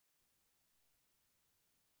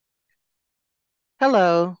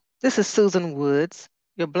Hello, this is Susan Woods,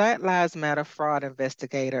 your Black Lives Matter fraud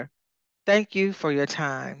investigator. Thank you for your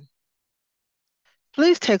time.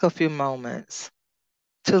 Please take a few moments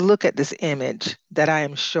to look at this image that I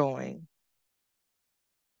am showing.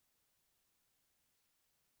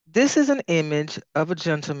 This is an image of a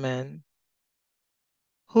gentleman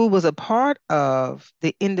who was a part of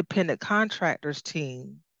the independent contractors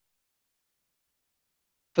team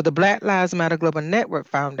for the Black Lives Matter Global Network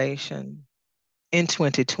Foundation in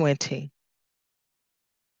 2020.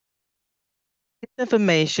 This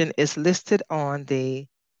information is listed on the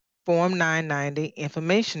Form 990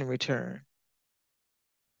 information return.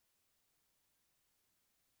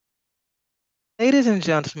 Ladies and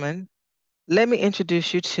gentlemen, let me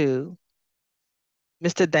introduce you to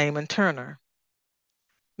Mr. Damon Turner.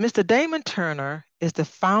 Mr. Damon Turner is the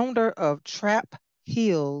founder of Trap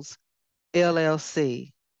Hills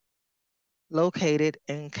LLC, located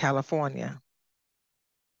in California.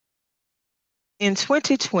 In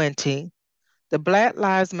 2020, the Black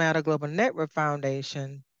Lives Matter Global Network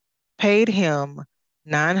Foundation paid him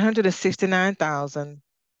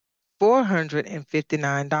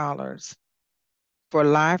 $969,459 for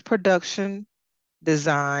live production,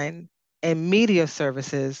 design, and media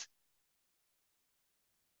services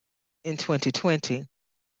in 2020.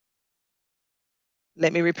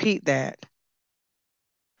 Let me repeat that.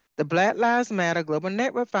 The Black Lives Matter Global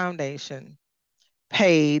Network Foundation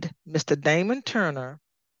paid Mr. Damon Turner,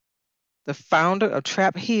 the founder of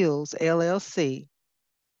Trap Hills LLC,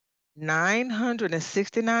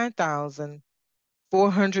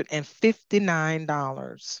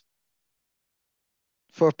 $969,459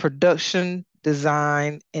 for production,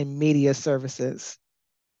 design, and media services,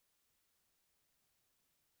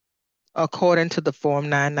 according to the Form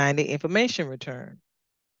 990 information return.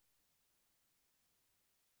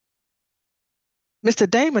 Mr.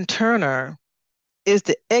 Damon Turner is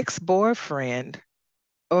the ex-boyfriend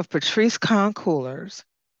of Patrisse Cullors,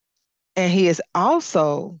 and he is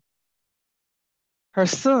also her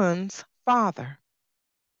son's father.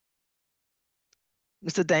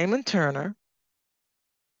 Mr. Damon Turner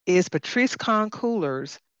is Patrisse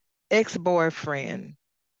Cullors' ex-boyfriend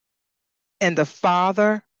and the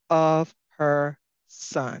father of her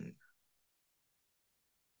son.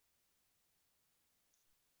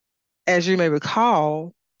 As you may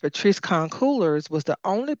recall, Patrisse Cullors was the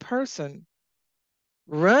only person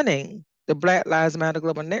running the Black Lives Matter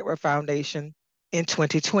Global Network Foundation in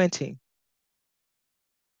 2020.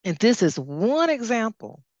 And this is one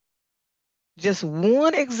example, just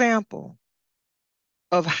one example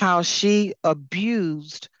of how she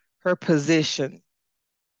abused her position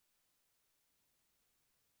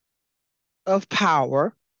of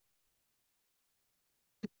power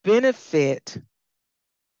to benefit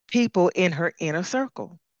people in her inner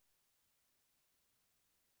circle.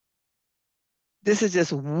 This is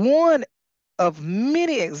just one of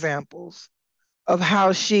many examples of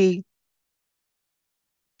how she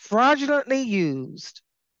fraudulently used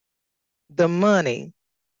the money,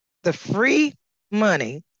 the free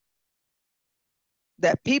money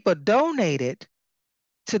that people donated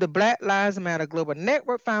to the Black Lives Matter Global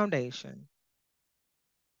Network Foundation,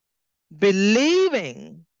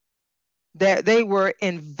 believing that they were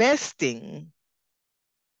investing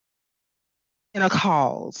in a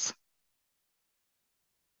cause.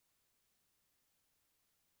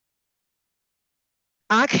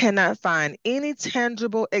 I cannot find any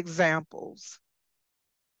tangible examples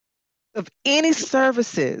of any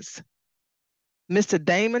services Mr.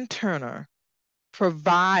 Damon Turner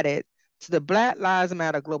provided to the Black Lives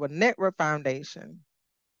Matter Global Network Foundation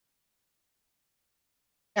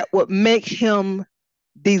that would make him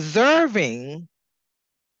deserving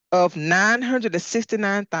of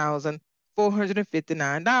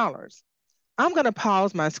 $969,459. I'm going to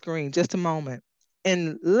pause my screen just a moment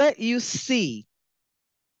and let you see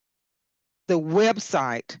the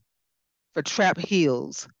website for Trap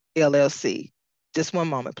Hills LLC. Just one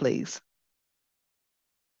moment, please.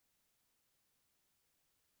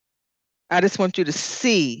 I just want you to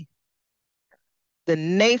see the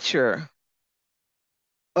nature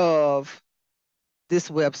of this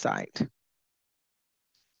website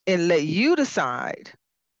and let you decide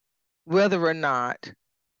whether or not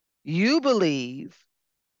you believe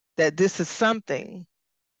that this is something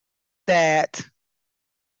that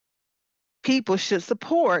people should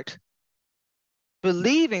support,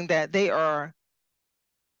 believing that they are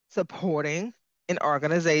supporting an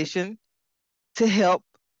organization to help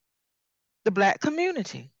the Black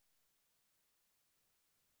community.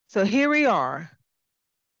 So here we are.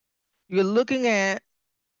 You're looking at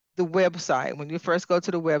the website. When you first go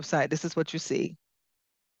to the website, this is what you see.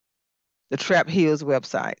 the Trap Hills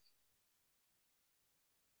website.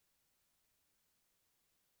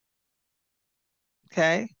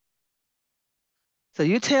 Okay. So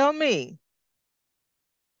you tell me,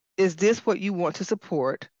 is this what you want to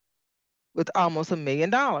support with almost $1 million?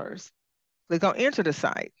 Click on enter the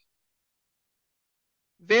site.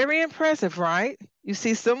 Very impressive, right? You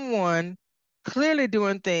see someone clearly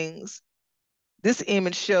doing things this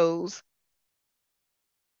image shows.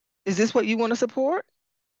 Is this what you want to support?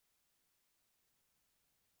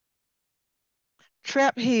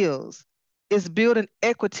 Trap Hills is building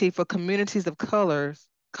equity for communities of color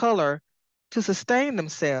to sustain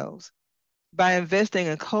themselves by investing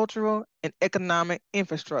in cultural and economic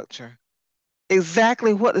infrastructure.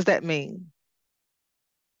 Exactly what does that mean?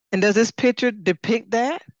 And does this picture depict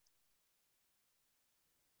that?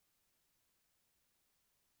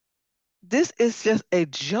 This is just a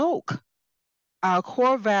joke. Our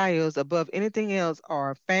core values above anything else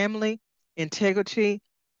are family, integrity,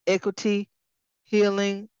 equity,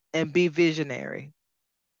 healing, and be visionary.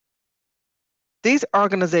 These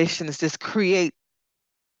organizations just create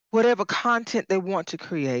whatever content they want to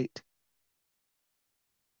create.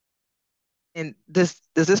 And does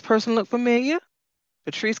this person look familiar?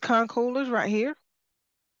 Patrisse Cullors right here.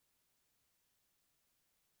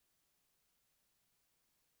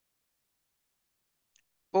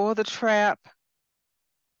 For the trap,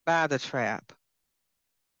 by the trap.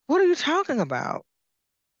 What are you talking about?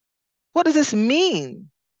 What does this mean?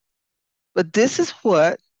 But this is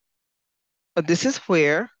this is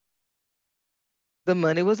where the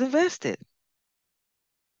money was invested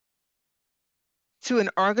to an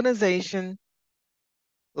organization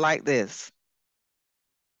like this.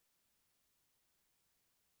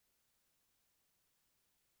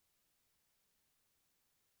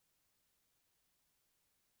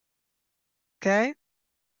 Okay?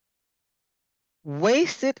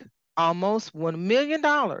 Wasted almost $1 million.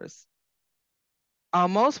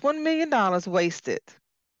 Almost $1 million wasted.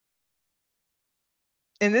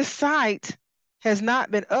 And this site has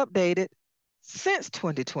not been updated since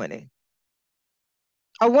 2020.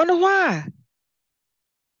 I wonder why.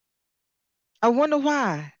 I wonder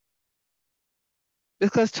why.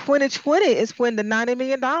 Because 2020 is when the $90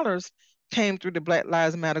 million came through the Black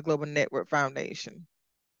Lives Matter Global Network Foundation.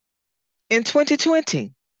 In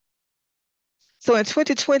 2020. So in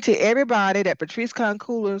 2020, everybody that Patrisse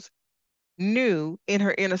Cullors knew in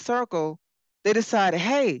her inner circle, they decided,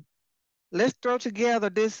 hey, let's throw together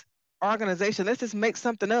this organization. Let's just make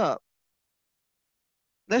something up.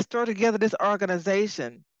 Let's throw together this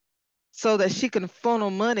organization so that she can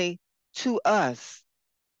funnel money to us.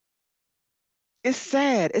 It's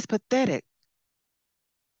sad. It's pathetic.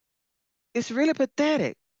 It's really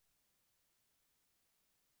pathetic.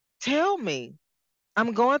 Tell me,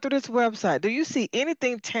 I'm going through this website. Do you see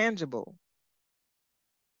anything tangible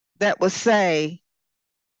that would say,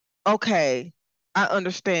 okay, I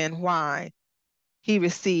understand why he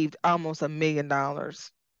received almost $1 million?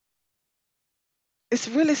 It's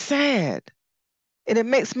really sad. And it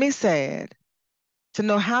makes me sad to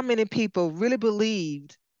know how many people really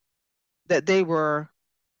believed that they were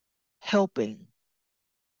helping.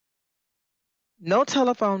 No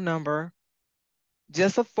telephone number,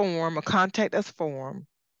 just a form, a contact us form.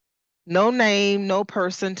 No name, no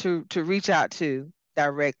person to reach out to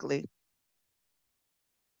directly.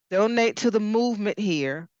 Donate to the movement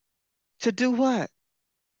here. To do what?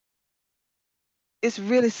 It's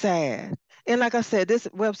really sad. And like I said, this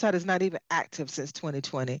website is not even active since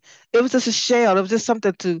 2020. It was just a shell. It was just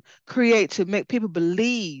something to create to make people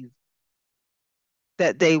believe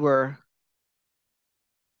that they were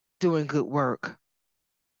doing good work.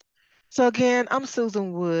 So again, I'm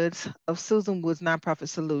Susan Woods of Susan Woods Nonprofit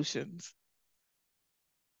Solutions.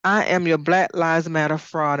 I am your Black Lives Matter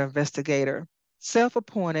fraud investigator,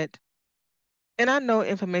 self-appointed, and I know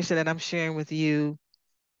information that I'm sharing with you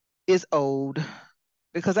is old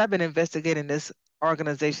because I've been investigating this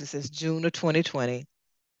organization since June of 2020.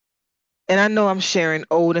 And I know I'm sharing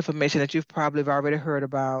old information that you've probably already heard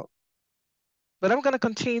about. But I'm going to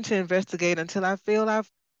continue to investigate until I feel I've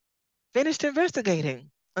finished investigating,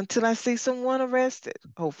 until I see someone arrested,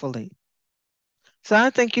 hopefully. So I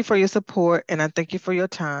thank you for your support and I thank you for your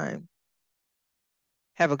time.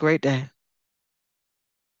 Have a great day.